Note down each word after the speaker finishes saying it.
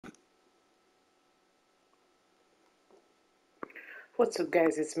What's up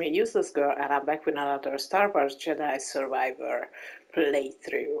guys, it's me, Useless Girl, and I'm back with another Star Wars Jedi Survivor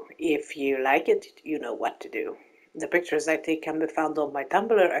playthrough. If you like it, you know what to do. The pictures I take can be found on my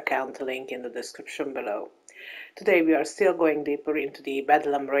Tumblr account, link in the description below. Today we are still going deeper into the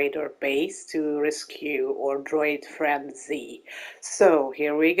Bedlam Raider base to rescue our droid friend Z. So,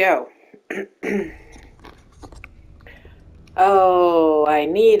 here we go. Oh, I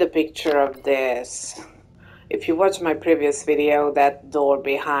need a picture of this. If you watch my previous video, that door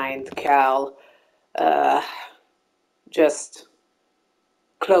behind Cal just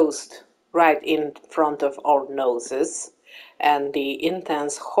closed right in front of our noses, and the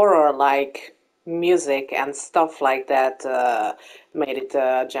intense horror-like music and stuff like that made it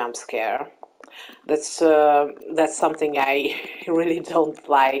a jump scare. That's something I really don't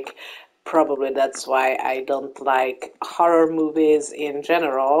like. Probably that's why I don't like horror movies in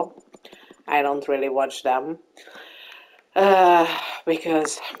general. I don't really watch them.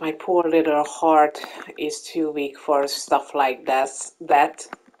 Because my poor little heart is too weak for stuff like that.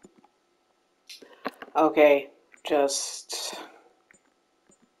 Okay, just...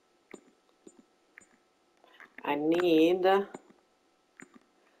 I need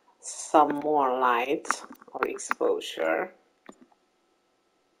some more light or exposure.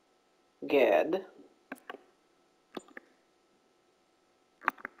 Good.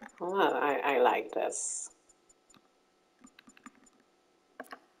 Well, I like this.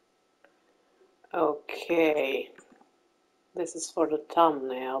 Okay. This is for the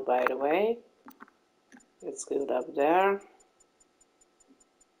thumbnail, by the way. It's good up there.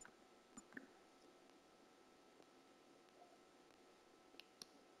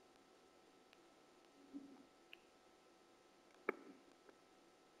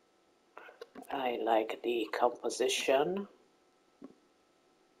 I like the composition.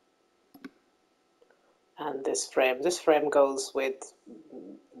 And this frame goes with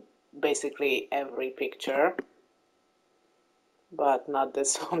basically every picture, but not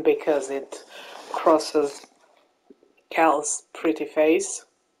this one because it crosses Cal's pretty face,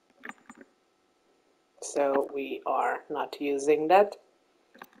 so we are not using that.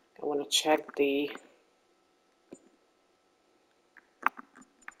 I want to check the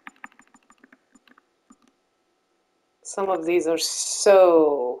some of these are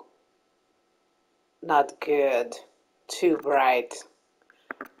so not good, too bright,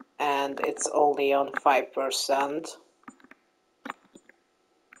 and it's only on 5%.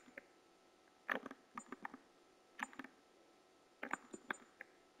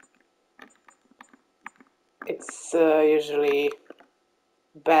 It's usually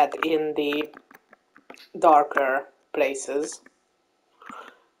bad in the darker places,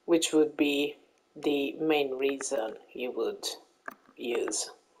 which would be the main reason you would use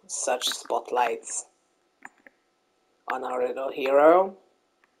such spotlights on our little hero.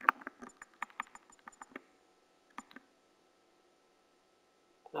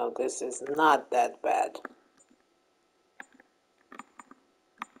 Now this is not that bad.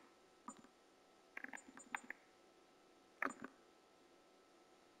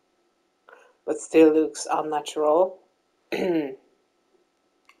 But still looks unnatural.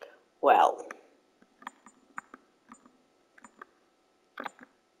 Well.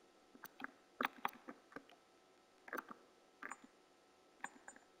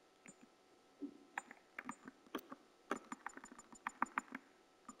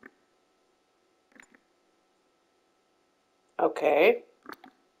 Okay.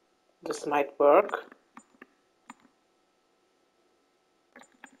 This might work.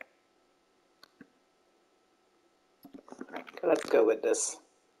 Let's go with this.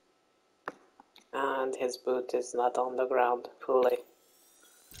 And his boot is not on the ground fully.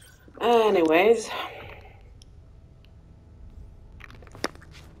 Anyways.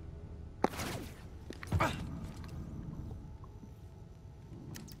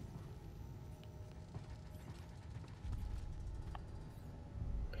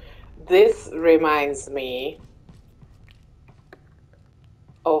 This reminds me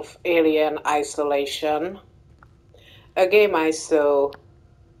of Alien Isolation, a game I saw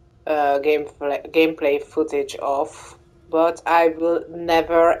gameplay footage of, but I will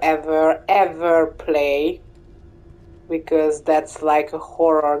never ever play because that's like a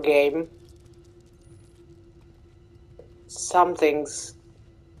horror game. Something's...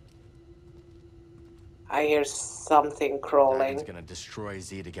 I hear something crawling. He's gonna destroy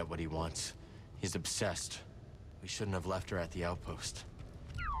Z to get what he wants. He's obsessed. We shouldn't have left her at the outpost.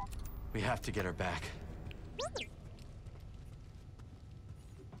 We have to get her back.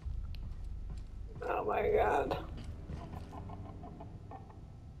 Oh my god.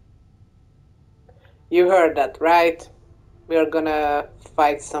 You heard that, right? we're gonna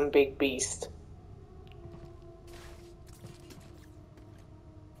fight some big beast.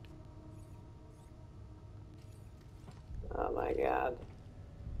 Oh my god.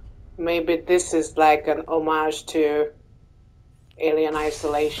 Maybe this is like an homage to Alien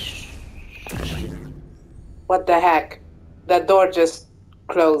Isolation. What the heck? That door just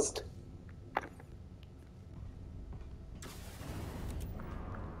closed.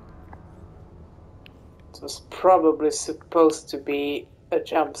 It was probably supposed to be a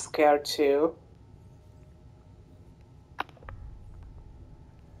jump scare too.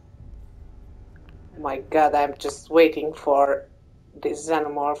 My god, I'm just waiting for this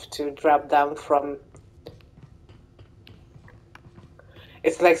xenomorph to drop down from...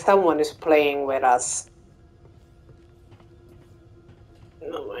 It's like someone is playing with us.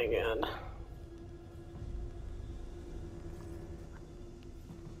 Oh my god.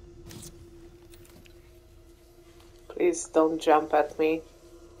 Please don't jump at me.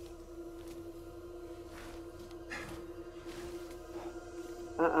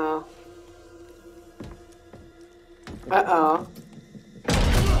 Uh-oh. Uh-oh.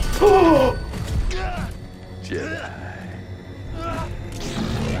 Jedi.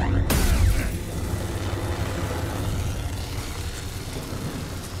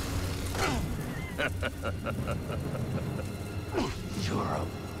 You're a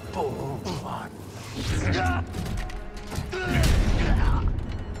bold one.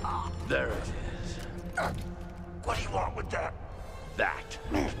 There it is. What do you want with that?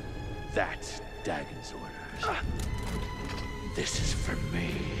 That's Dagon's orders. This is for me.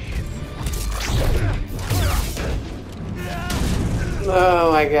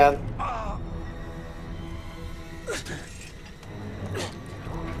 Oh my god.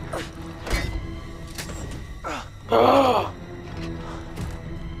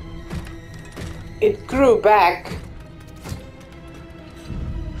 It grew back.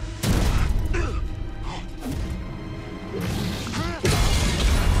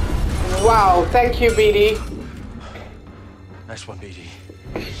 Wow, thank you, BD. Nice one, BD.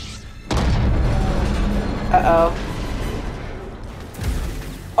 Uh-oh.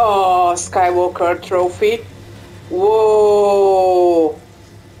 Oh, Skywalker trophy. Whoa.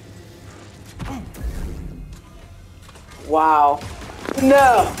 Wow.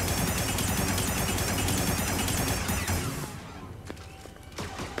 No.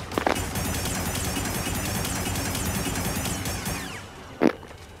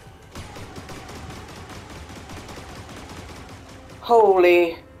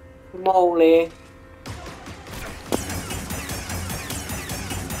 Holy moly.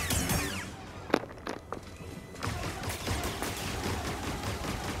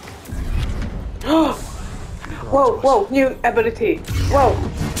 Whoa, whoa, new ability. Whoa.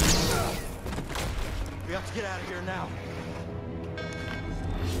 We have to get out of here now.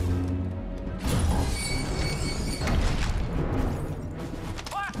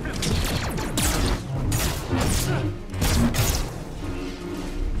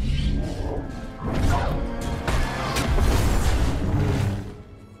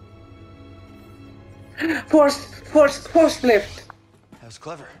 Force lift. That was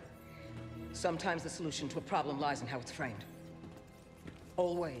clever. Sometimes the solution to a problem lies in how it's framed.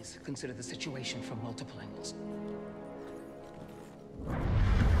 Always consider the situation from multiple angles.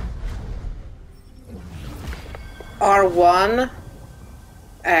 R1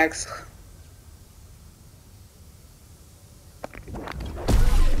 X.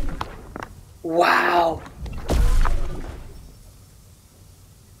 Wow.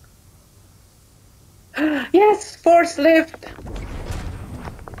 Yes, force lift.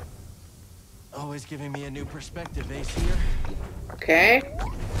 Always giving me a new perspective, Ace here. Okay.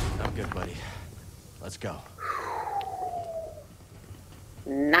 I'm good, buddy. Let's go.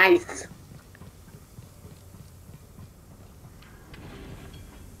 Nice.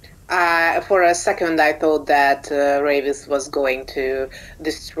 For a second, I thought that Ravis was going to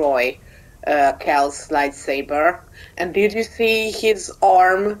destroy Cal's lightsaber. And did you see his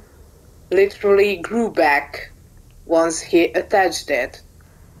arm literally grew back once he attached it?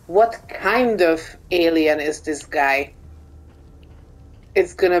 What kind of alien is this guy?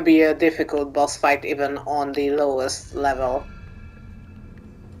 It's gonna be a difficult boss fight even on the lowest level.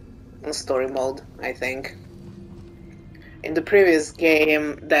 In story mode, I think. In the previous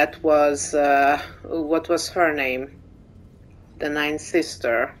game, that was... what was her name? The Ninth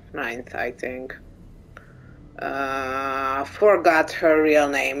Sister. Ninth, I think. Forgot her real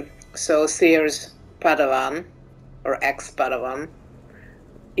name. So Seer's Padawan, or ex-Padawan.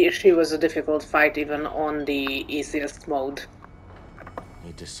 She was a difficult fight even on the easiest mode.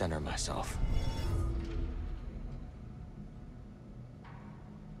 Need to center myself.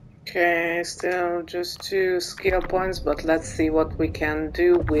 Okay, still just 2 skill points, but let's see what we can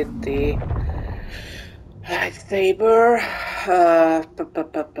do with the lightsaber.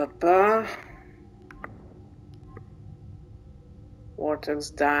 Vortex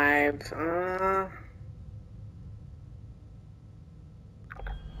dive.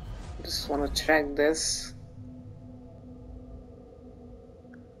 Just want to check this.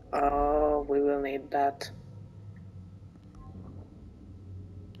 Oh, we will need that.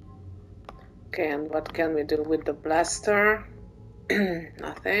 Okay, and what can we do with the blaster?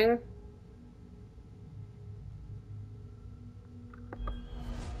 Nothing.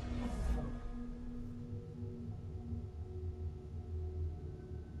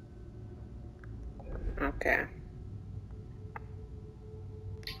 Okay.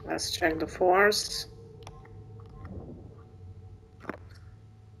 Let's check the force.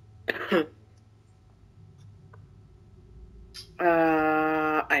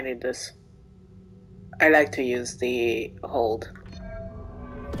 I need this. I like to use the hold.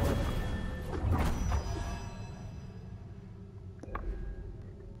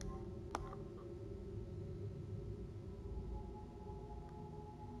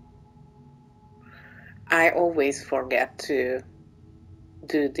 I always forget to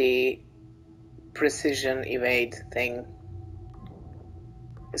do the precision evade thing.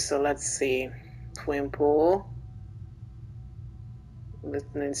 So let's see. Twin pool.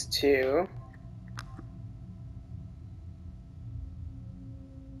 That needs 2.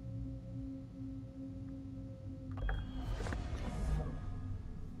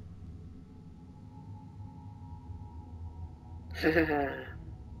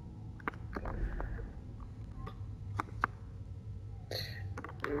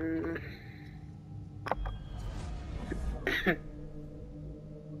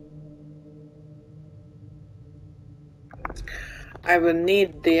 I will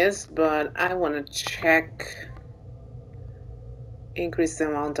need this, but I want to check. Increase the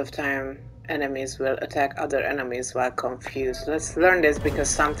amount of time enemies will attack other enemies while confused. Let's learn this because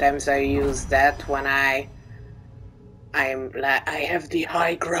sometimes I use that when I have the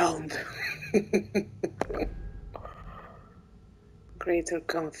high ground. Greater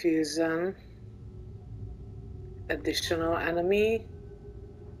confusion. Additional enemy.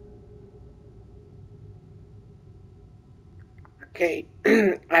 Okay,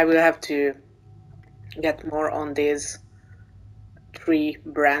 I will have to get more on this tree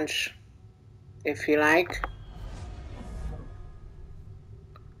branch, if you like.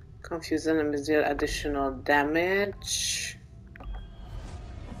 Confuse enemies deal additional damage.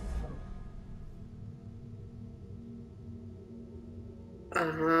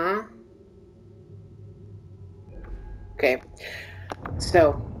 Okay,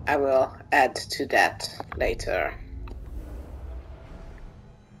 so I will add to that later.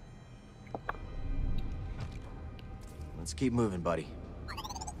 Let's keep moving, buddy.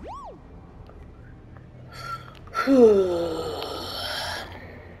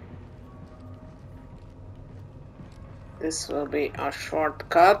 This will be a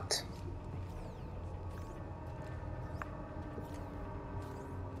shortcut.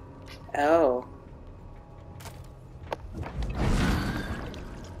 Oh.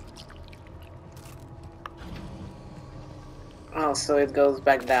 Oh, so it goes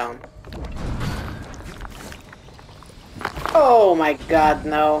back down. Oh my god,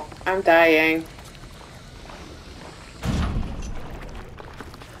 no. I'm dying.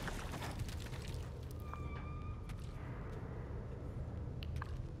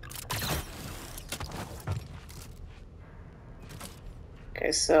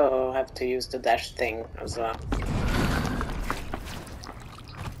 Okay, so I have to use the dash thing as well.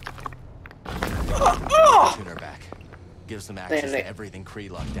 Tuner back. Gives them access to everything Kree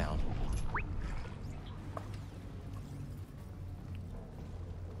locked down.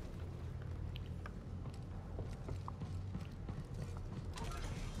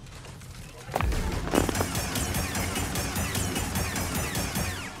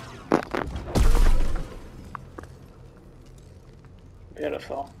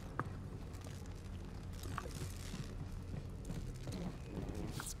 Beautiful.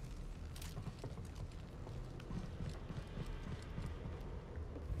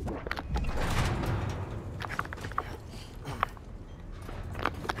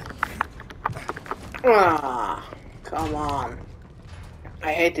 Ah, come on.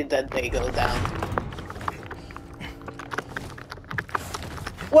 I hated that they go down.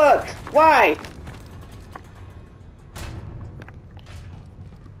 What? Why?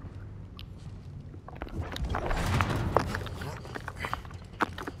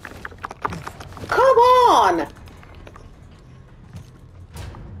 Come on!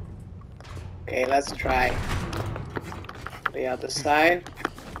 let's try the other side.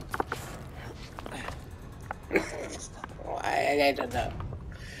 I don't know.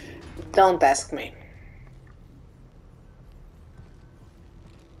 Don't ask me.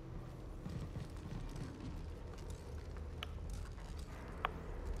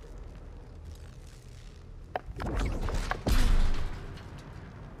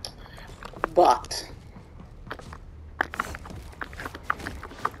 But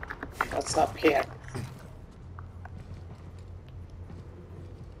what's up here?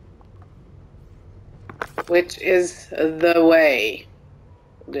 Which is the way?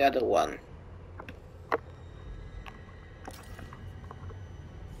 The other one.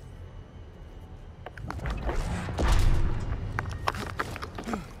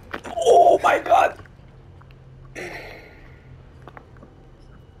 Oh my god!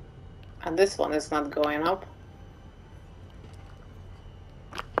 And this one is not going up.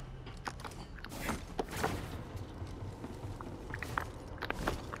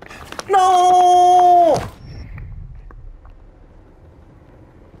 No!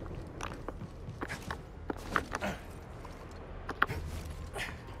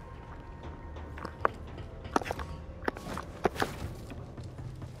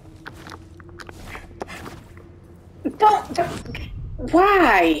 Don't.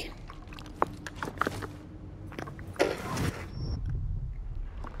 Why?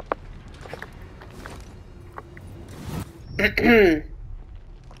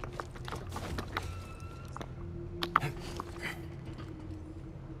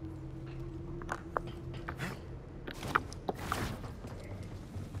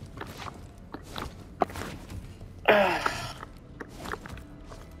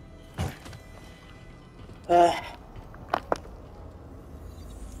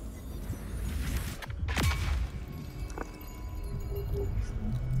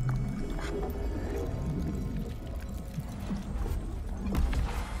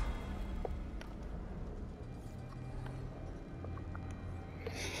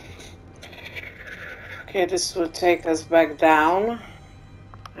 Okay, this will take us back down,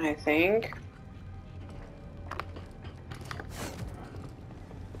 I think.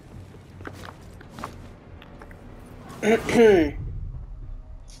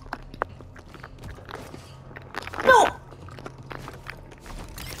 No!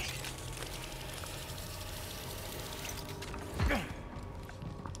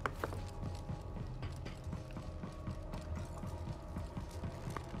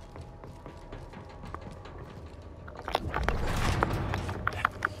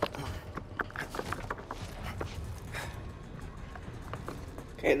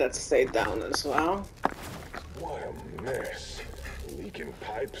 Okay, let's stay down as well. What a mess. Leaking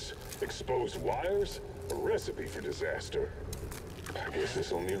pipes, exposed wires, a recipe for disaster. I guess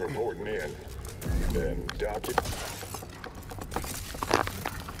this'll need reporting in. Then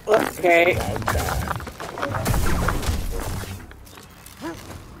Okay.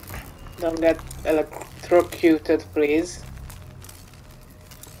 Don't get electrocuted, please.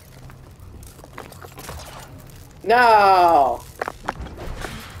 No!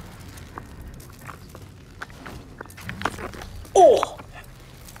 Oh!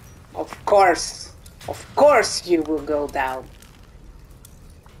 Of course you will go down.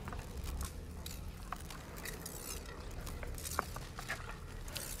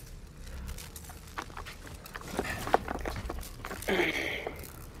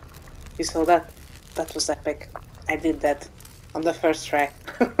 You saw that? That was epic. I did that on the first try.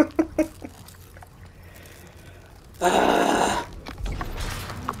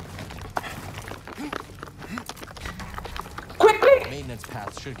 Quickly! Maintenance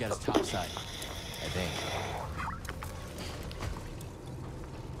paths should get us topside, I think.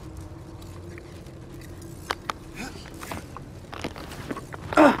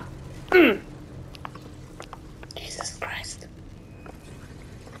 Jesus Christ.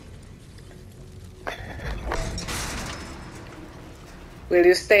 Will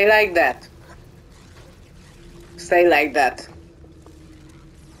you stay like that? Stay like that.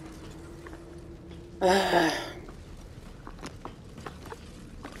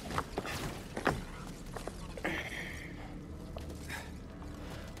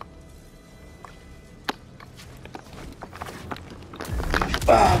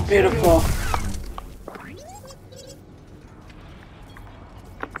 Oh, beautiful.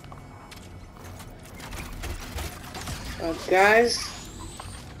 Guys,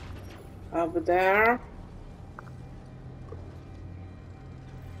 up there.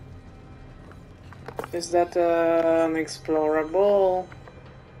 Is that an explorable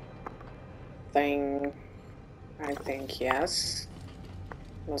thing? I think yes.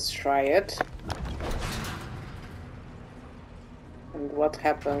 Let's try it. And what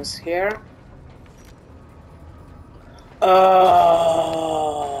happens here?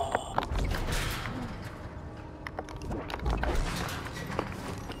 Oh.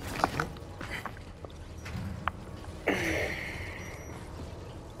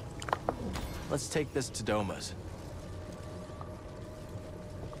 Let's take this to Doma's.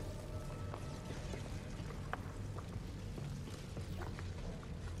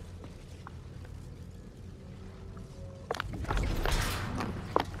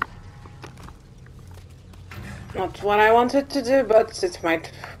 Not what I wanted to do, but it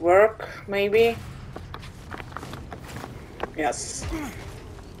might work, maybe. Yes.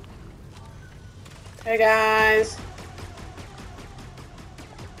 Hey guys!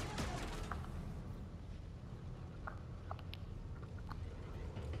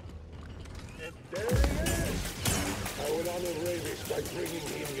 There he is! I would honor Ravis by bringing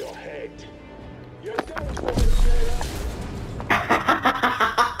him your head. You're done for it, Jedi!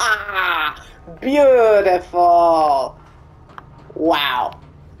 Beautiful! Wow.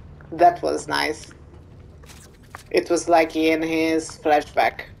 That was nice. It was like in his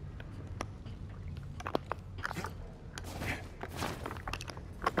flashback.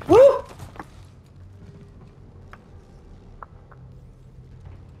 Woo!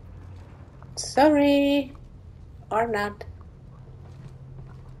 Sorry. Or not.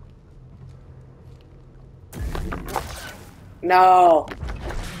 No.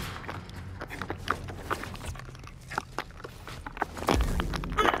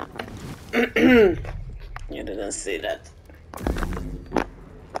 You didn't see that.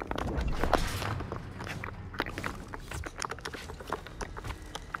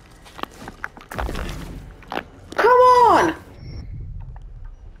 Come on!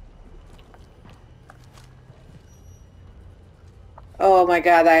 Oh my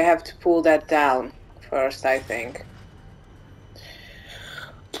god, I have to pull that down first, I think.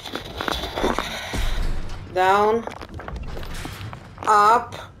 Down.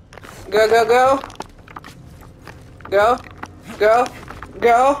 Up. Go, go, go. Go. Go.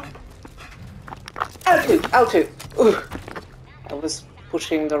 Go. L2. L2. Ooh. I was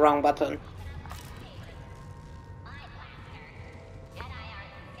pushing the wrong button.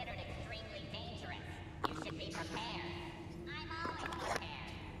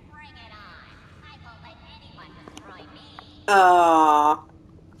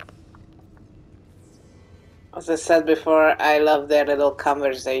 As I said before, I love their little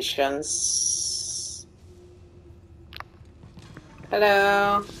conversations.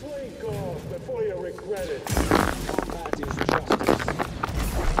 Hello. Slink off before you regret it. Combat is justice.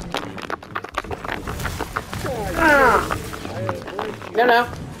 Ah. No, no.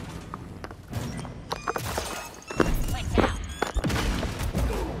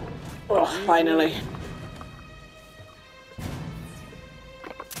 Oh, finally.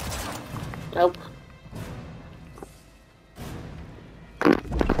 Nope.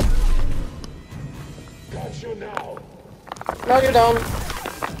 Got you now. No, you don't.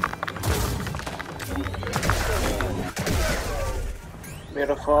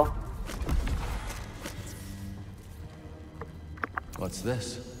 Beautiful. What's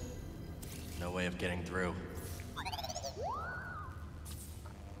this? No way of getting through.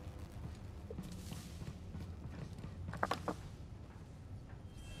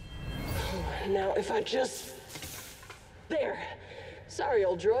 Now, if I just... There. Sorry,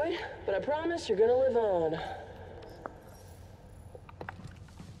 old droid, but I promise you're gonna live on.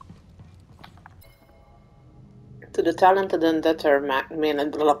 To the talented and determined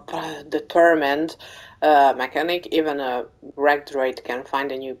mechanic, even a wreck droid can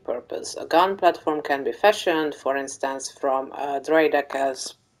find a new purpose. A gun platform can be fashioned, for instance, from a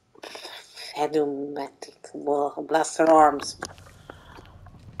droideka's pneumatic blaster arms.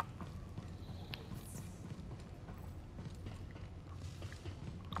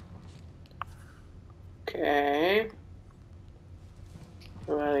 Okay.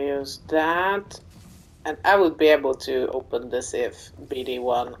 We'll use that. And I would be able to open this if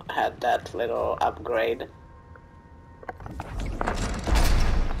BD1 had that little upgrade.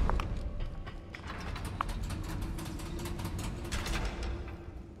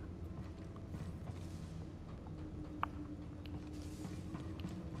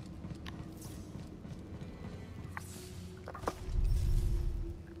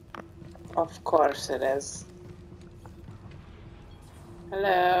 Of course it is.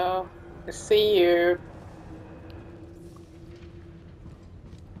 Hello. I see you.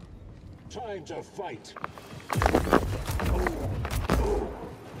 Time to fight.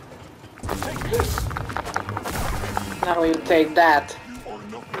 Take this. Now you take that. Or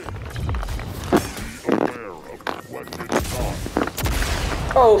nothing. Aware of what it's on.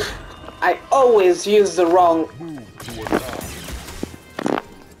 Oh, I always use the wrong.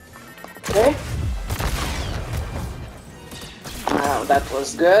 Okay. Wow, that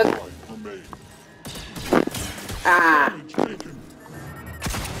was good. Ah.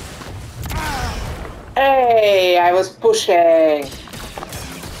 Hey, I was pushing.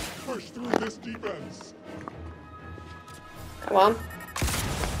 Push through this defense. Come on.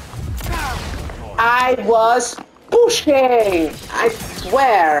 I was pushing. I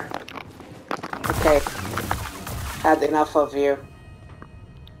swear. Okay. Had enough of you.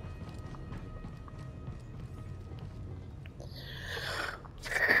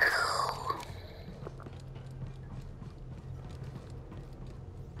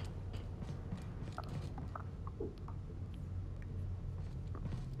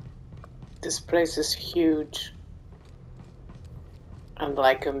 This place is huge and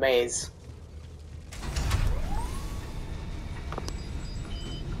like a maze.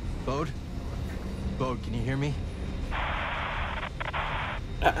 Bode? Bode, can you hear me?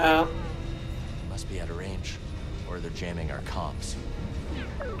 Uh-oh. Must be out of range. Or they're jamming our comms.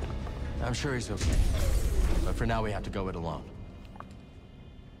 I'm sure he's okay. But for now, we have to go it alone.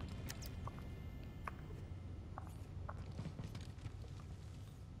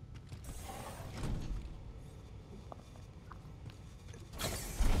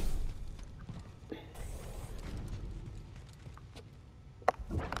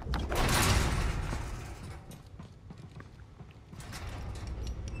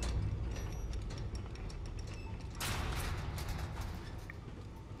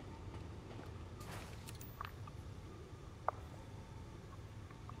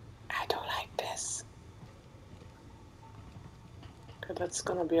 I don't like this. Okay, that's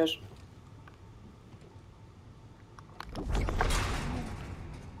gonna be a...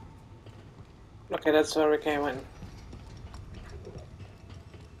 Okay, that's where we came in.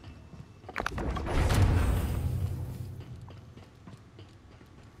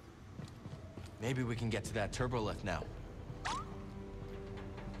 Maybe we can get to that turbo lift now.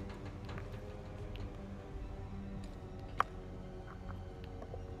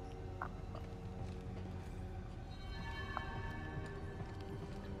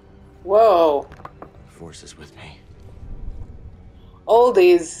 Whoa! Force is with me. All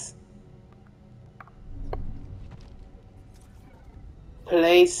these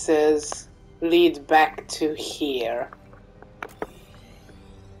places lead back to here.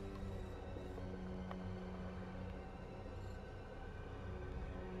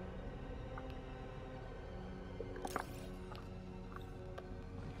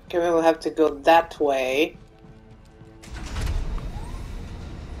 Okay, we will have to go that way.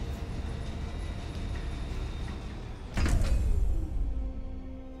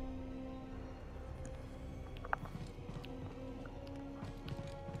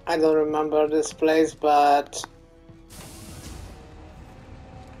 I don't remember this place, but...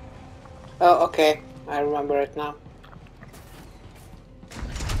 Oh, okay. I remember it now.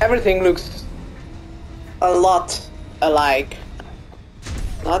 Everything looks a lot alike.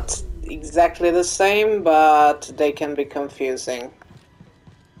 Not exactly the same, but they can be confusing.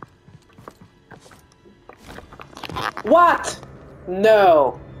 What?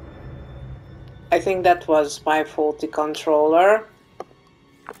 No! I think that was my faulty controller.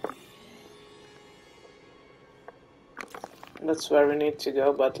 That's where we need to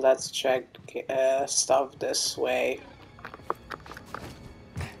go, but let's check stuff this way.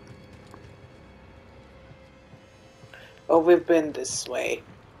 Oh, we've been this way.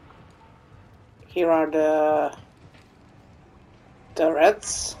 Here are the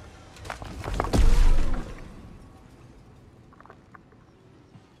turrets.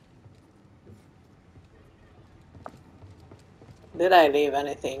 Did I leave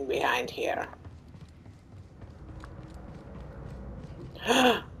anything behind here?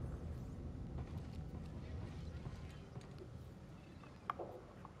 Ah.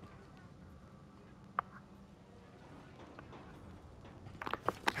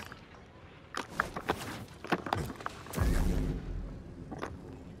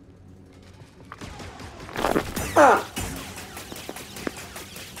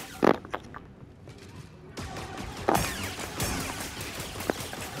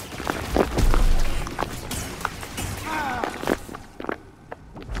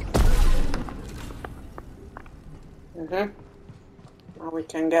 Now we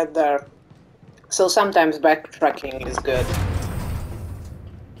can get there. So sometimes backtracking is good.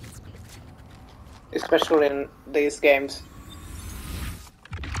 Especially in these games.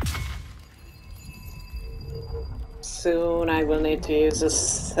 Soon I will need to use a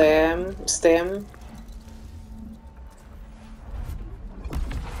stem.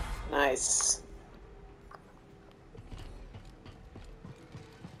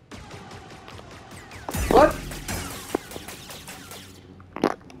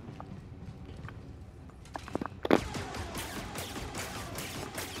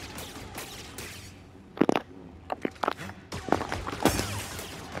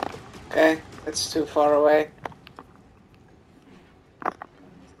 Okay, it's too far away.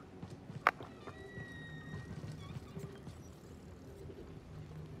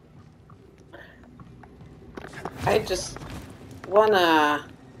 I just wanna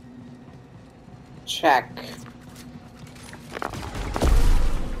check.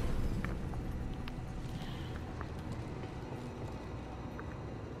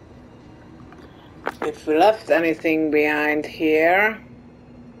 If we left anything behind here.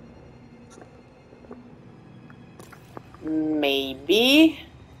 Maybe.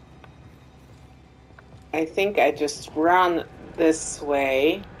 I think I just run this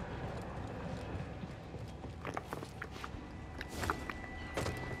way.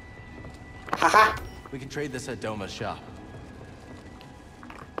 Haha! We can trade this at Doma's shop.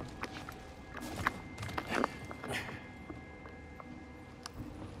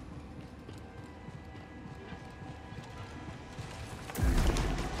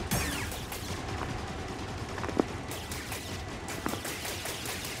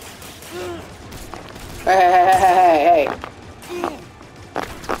 Hey!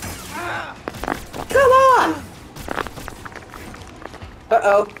 Come on!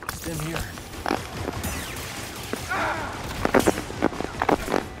 Uh-oh. Stim here.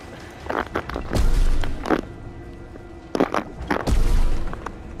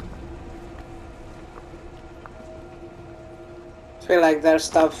 Feel like there's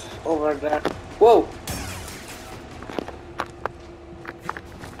stuff over there. Whoa!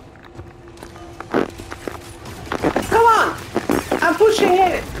 Come on! I'm pushing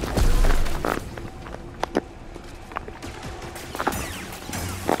it!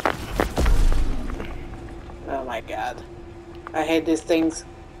 Oh my god. I hate these things.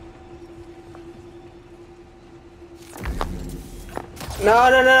 No,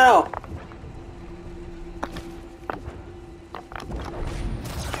 no, no, no!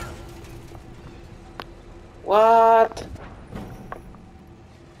 What?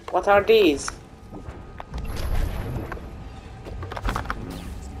 What are these?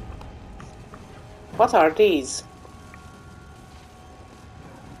 What are these?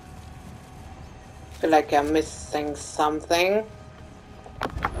 Feel like I'm missing something.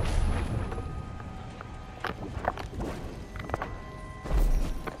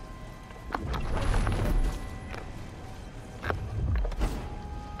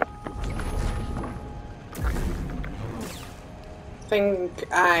 Think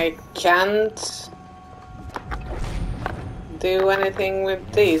I can't do anything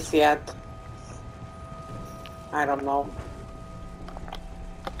with these yet. I don't know.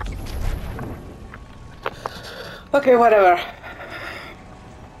 Okay, whatever.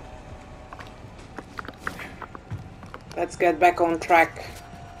 Let's get back on track.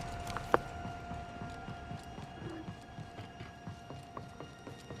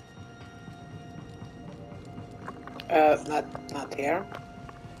 Not here.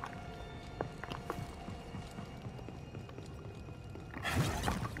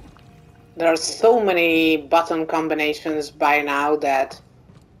 There are so many button combinations by now that...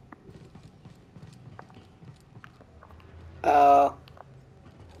 Oh.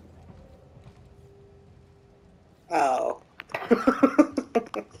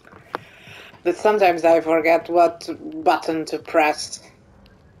 But sometimes I forget what button to press.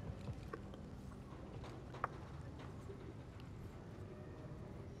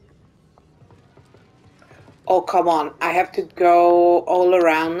 Oh, come on. I have to go all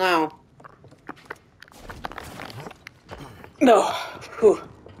around now. No. Whew.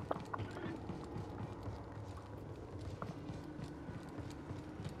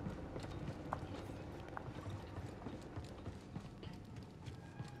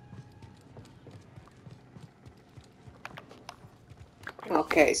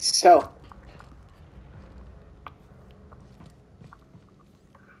 Okay, so...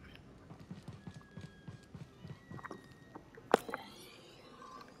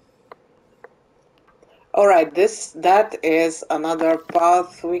 Alright, that is another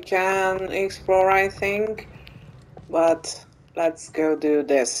path we can explore, I think. But let's go do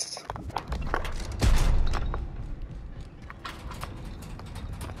this.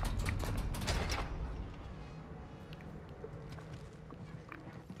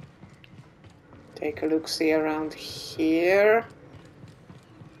 Take a look-see around here.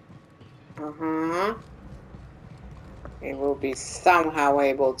 We will be somehow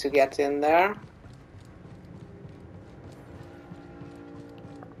able to get in there.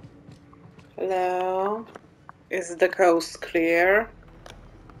 Hello? Is the coast clear?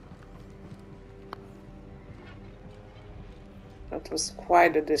 That was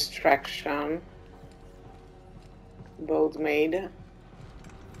quite a distraction. Boat made.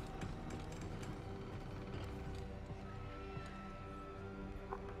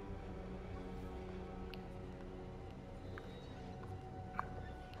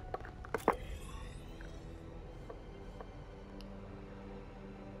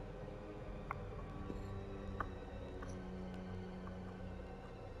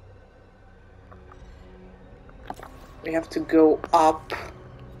 We have to go up.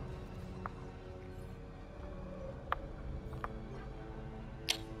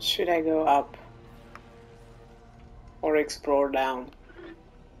 Should I go up? Or explore down?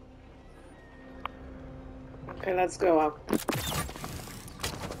 Okay, let's go up.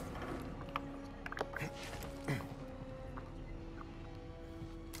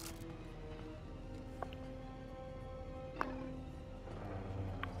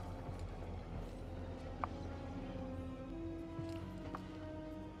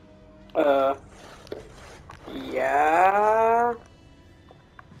 Yeah.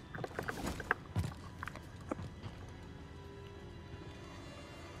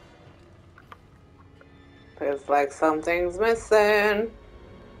 Feels like something's missing.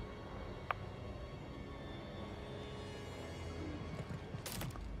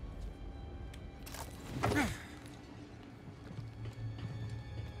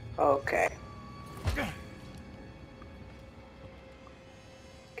 Okay.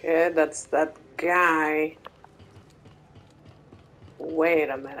 Okay, that's that guy. Wait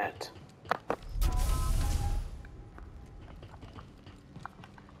a minute.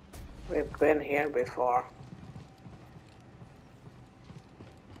 We've been here before.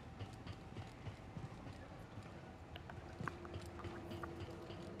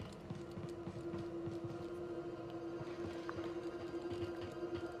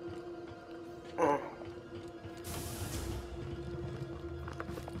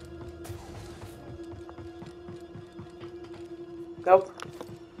 Nope.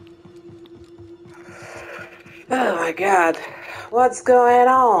 Oh my god. What's going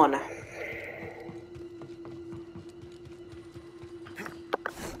on?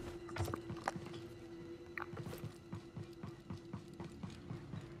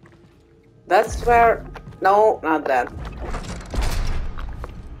 That's where... No, not that.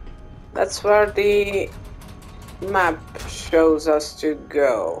 That's where the map shows us to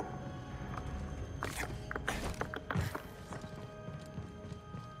go.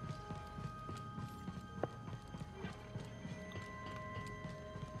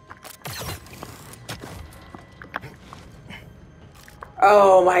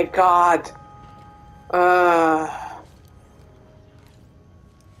 Oh my god.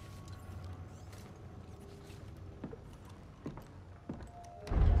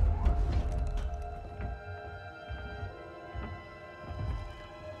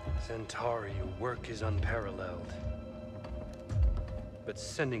 Centauri, your work is unparalleled. But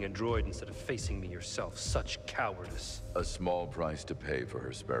sending a droid instead of facing me yourself, such cowardice. A small price to pay for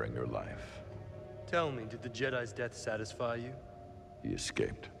her sparing your life. Tell me, did the Jedi's death satisfy you? He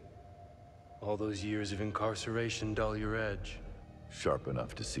escaped. All those years of incarceration dull your edge. Sharp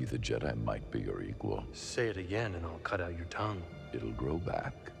enough to see the Jedi might be your equal. Say it again and I'll cut out your tongue. It'll grow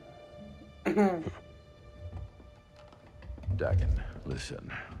back. Dagon,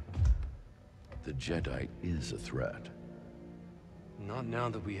 listen. The Jedi is a threat. Not now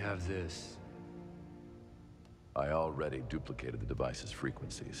that we have this. I already duplicated the device's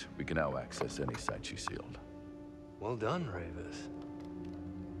frequencies. We can now access any site you sealed. Well done, Ravis.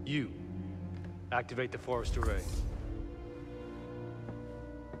 You, activate the forest array.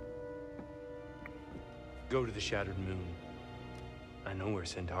 Go to the Shattered Moon. I know where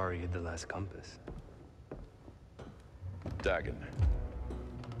Centauri hid the last compass. Dagon.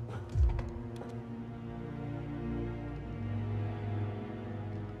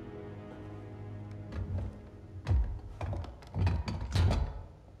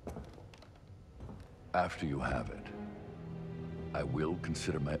 After you have it, I will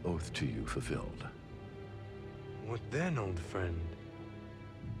consider my oath to you fulfilled. What then, old friend?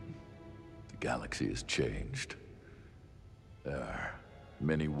 The galaxy has changed. There are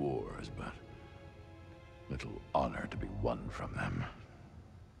many wars, but little honor to be won from them.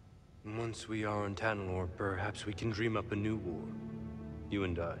 Once we are on Tanalorr, perhaps we can dream up a new war. You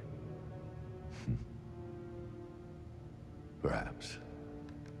and I. Perhaps.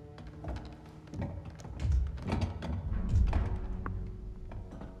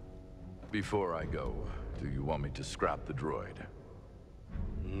 Before I go, do you want me to scrap the droid?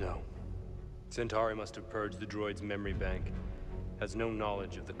 No. Centauri must have purged the droid's memory bank. Has no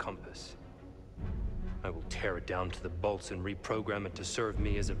knowledge of the compass. I will tear it down to the bolts and reprogram it to serve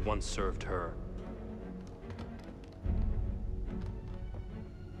me as it once served her.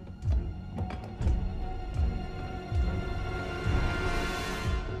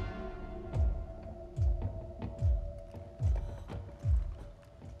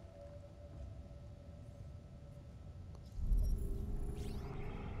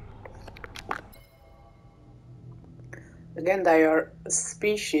 Again, there are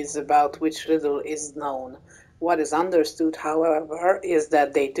species about which little is known. What is understood, however, is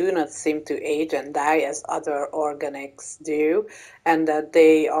that they do not seem to age and die as other organics do, and that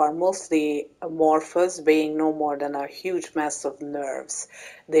they are mostly amorphous, being no more than a huge mass of nerves.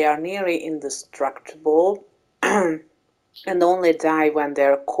 They are nearly indestructible and only die when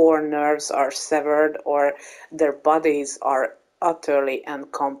their core nerves are severed or their bodies are utterly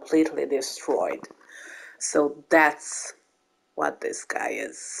and completely destroyed. So that's what this guy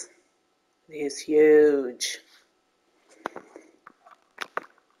is. He's huge.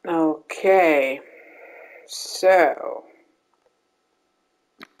 Okay, so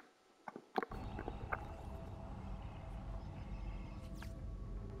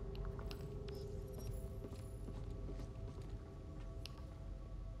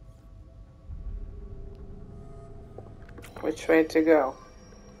which way to go?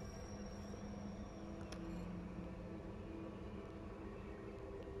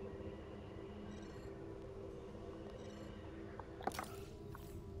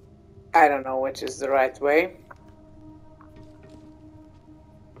 I don't know which is the right way.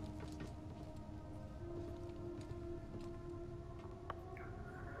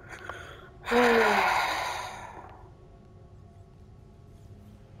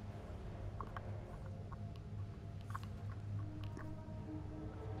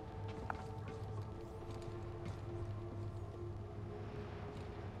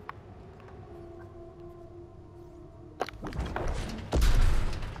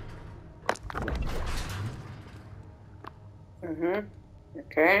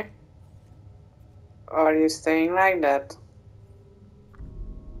 Okay. Are you staying like that?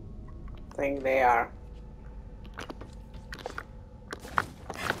 I think they are.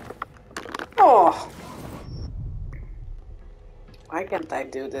 Oh! Why can't I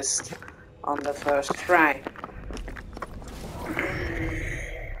do this on the first try?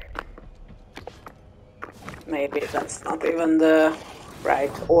 Maybe that's not even the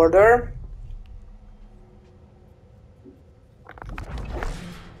right order.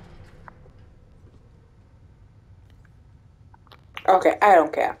 Okay, I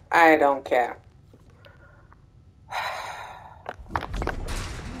don't care. I don't care.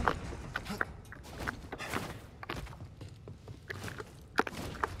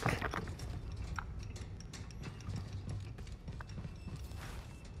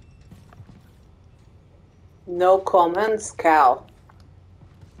 No comments, Cal.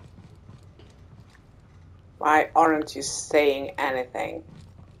 Why aren't you saying anything?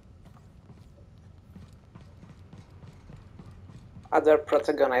 Other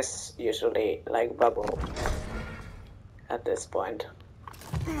protagonists usually like bubble at this point.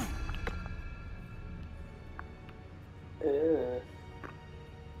 Ooh.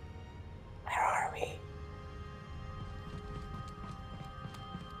 Where are we?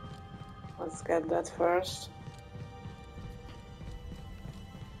 Let's get that first.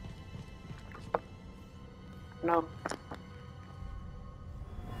 No.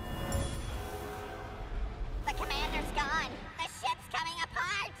 The commander's gone. The ship's coming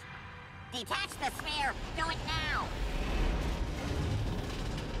apart. Detach the sphere. Do it now.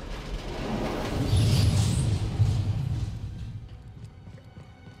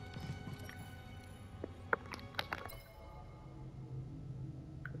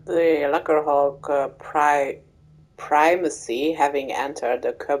 The Luckerhawk primacy, having entered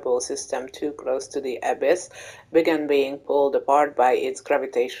the Kerbal system too close to the abyss, began being pulled apart by its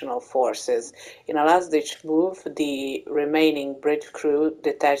gravitational forces. In a last-ditch move, the remaining bridge crew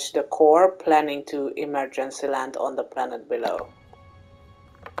detached the core, planning to emergency land on the planet below.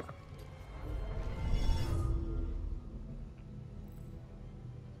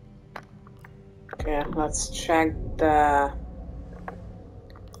 Okay, let's check the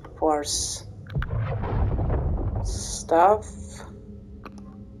force stuff.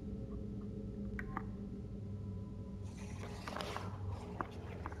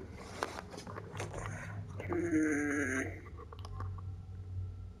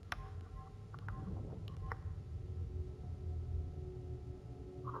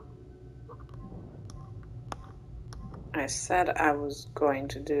 I said I was going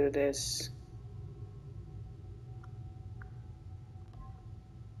to do this.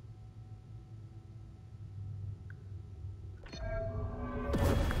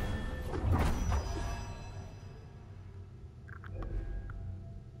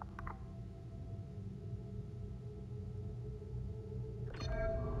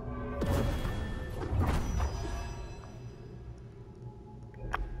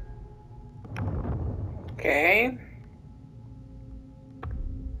 Okay.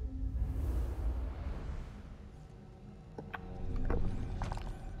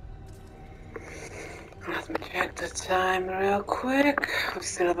 the time real quick. We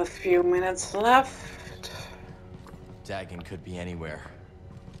still have a few minutes left. Dagon could be anywhere.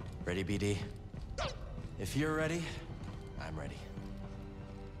 Ready, BD? If you're ready, I'm ready.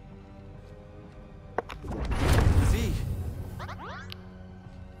 Z!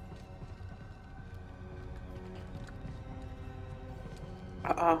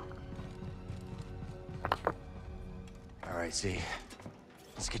 Uh-oh. All right, Z.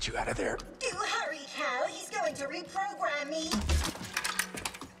 Let's get you out of there. Do hurry, Cal. He's going to reprogram me.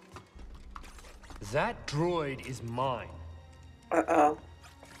 That droid is mine. Uh-oh.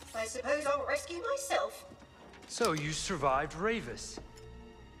 I suppose I'll rescue myself. So you survived Ravis.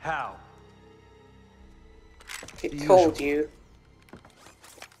 How? He told you.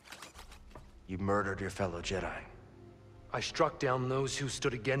 You murdered your fellow Jedi. I struck down those who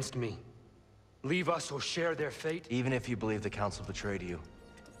stood against me. Leave us or share their fate? Even if you believe the Council betrayed you,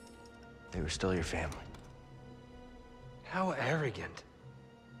 they were still your family. How arrogant.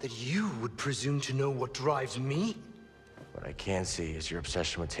 That you would presume to know what drives me? What I can see is your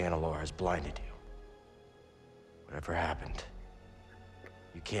obsession with Tanalor has blinded you. Whatever happened,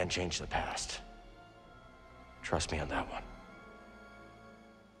 you can't change the past. Trust me on that one.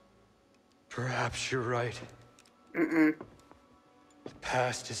 Perhaps you're right. The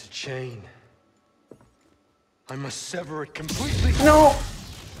past is a chain. I must sever it completely. No!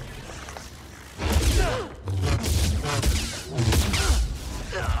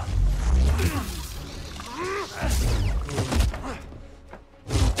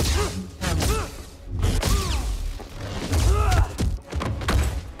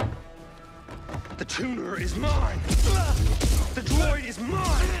 The tuner is mine. The droid is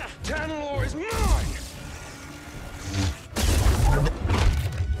mine. Tanalor is mine.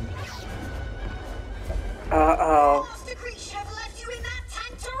 Uh-oh. Master Creech have left you in that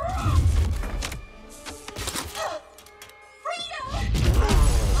tank to rot.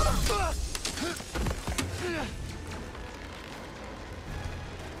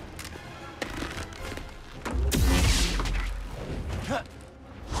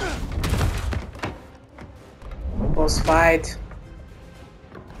 Boss fight.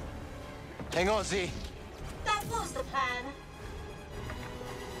 Hang on, Z. That was the plan.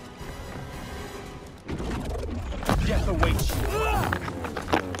 Death awaits you.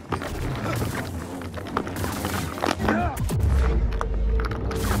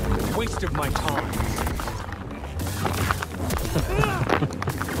 Waste of my time.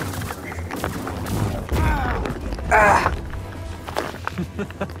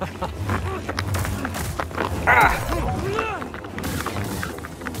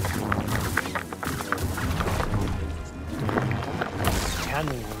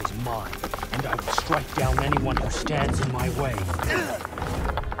 Tanalor is mine, and I will strike down anyone who stands in my way.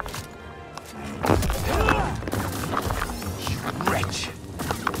 You wretch!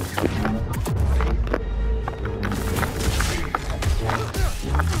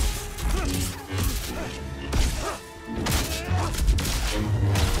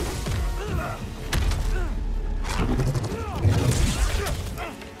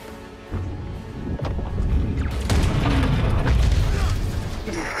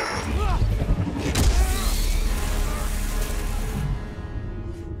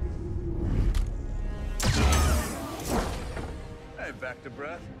 Back to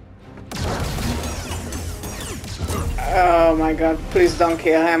breath. Oh my god, please don't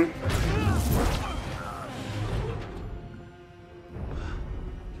kill him.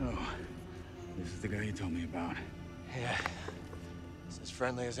 Oh, this is the guy you told me about. Yeah. It's as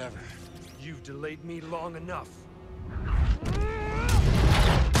friendly as ever. You've delayed me long enough.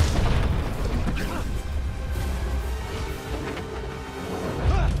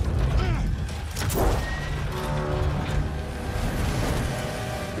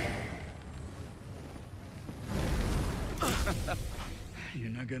 You're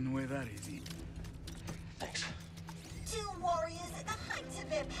not getting away that easy. Thanks. Two warriors at the height of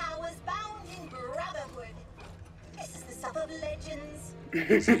their powers, bound in brotherhood. This is the stuff of legends.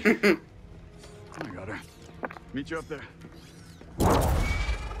 I got her. Meet you up there.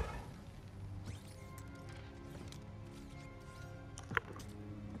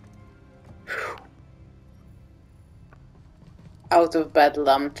 Out of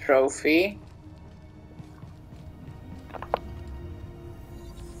Bedlam trophy.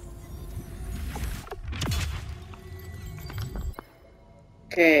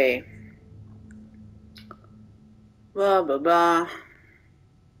 Okay. Blah blah blah.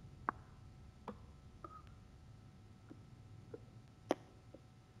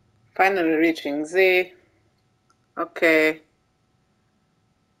 Finally reaching Z. Okay.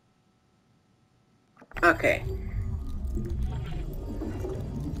 Okay.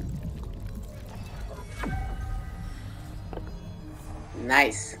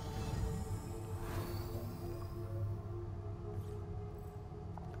 Nice.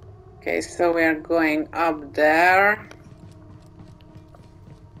 Okay, so we are going up there.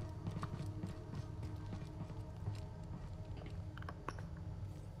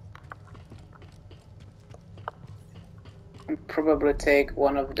 I'll probably take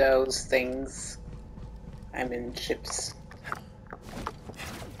one of those things. I mean, chips.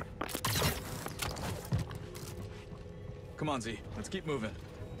 Come on, Z. Let's keep moving.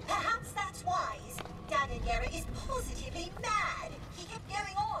 Perhaps that's wise. Dagon Garrett is positively mad. He kept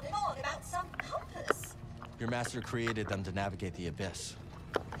going on and on about some compass. Your master created them to navigate the abyss.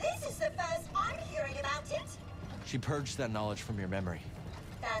 This is the first I'm hearing about it. She purged that knowledge from your memory.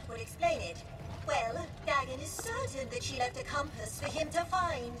 That would explain it. Well, Dagon is certain that she left a compass for him to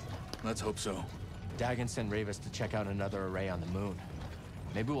find. Let's hope so. Dagon sent Ravis to check out another array on the moon.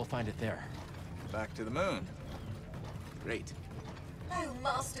 Maybe we'll find it there. Back to the moon. Great. Oh,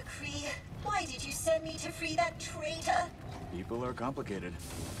 Master Kree, why did you send me to free that traitor? People are complicated.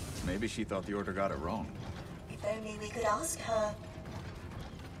 Maybe she thought the Order got it wrong. If only we could ask her.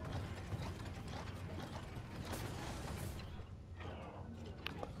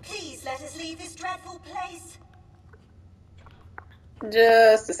 Please let us leave this dreadful place.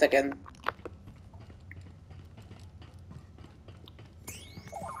 Just a second.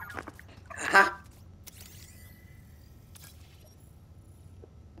 Aha!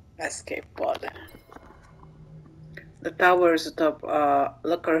 Escape pod. The towers atop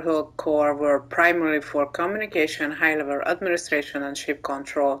Locker Hill core were primarily for communication, high-level administration, and ship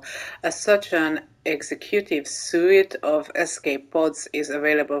control. As such, an executive suite of escape pods is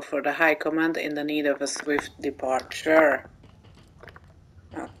available for the High Command in the need of a swift departure.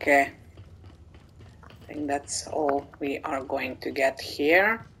 Okay. I think that's all we are going to get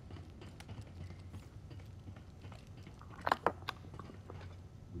here.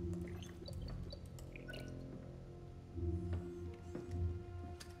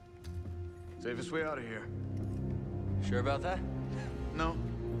 Safest way out of here. Sure about that? No.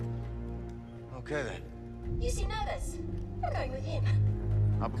 Okay then. You seem nervous. I'm going with him.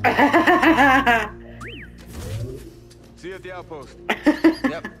 Hop aboard. See you at the outpost.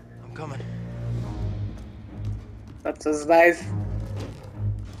 Yep, I'm coming. That was nice.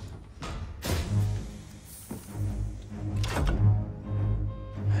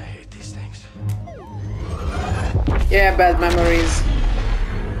 I hate these things. Yeah, bad memories.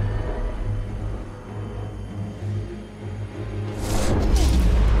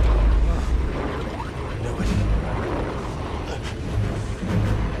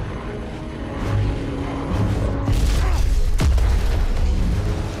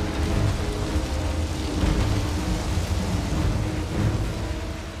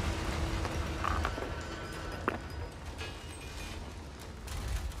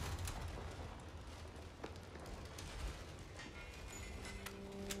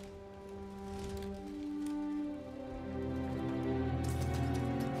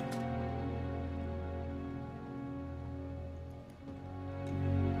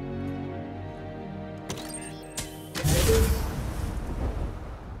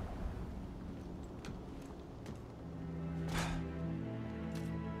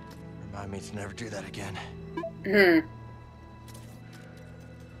 Remind me to never do that again.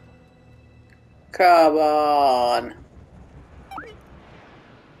 Come on.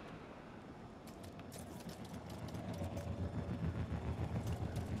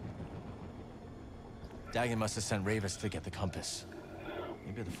 Dagon must have sent Ravis to get the compass.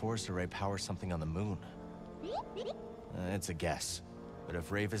 Maybe the forest array powers something on the moon. It's a guess. But if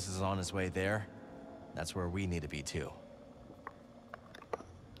Ravis is on his way there, that's where we need to be too.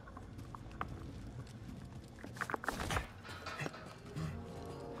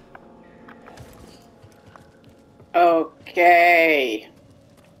 Okay.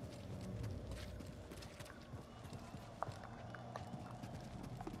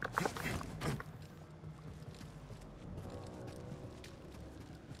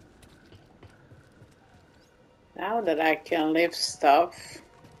 Now that I can lift stuff,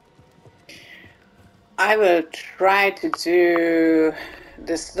 I will try to do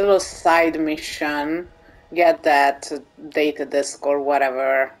this little side mission, get that data disk or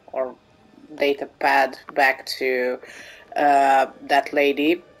whatever, or data pad back to that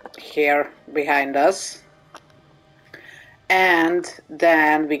lady here behind us. And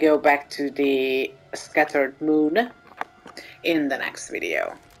then we go back to the scattered moon in the next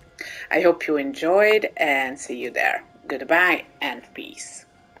video. I hope you enjoyed and see you there. Goodbye and peace.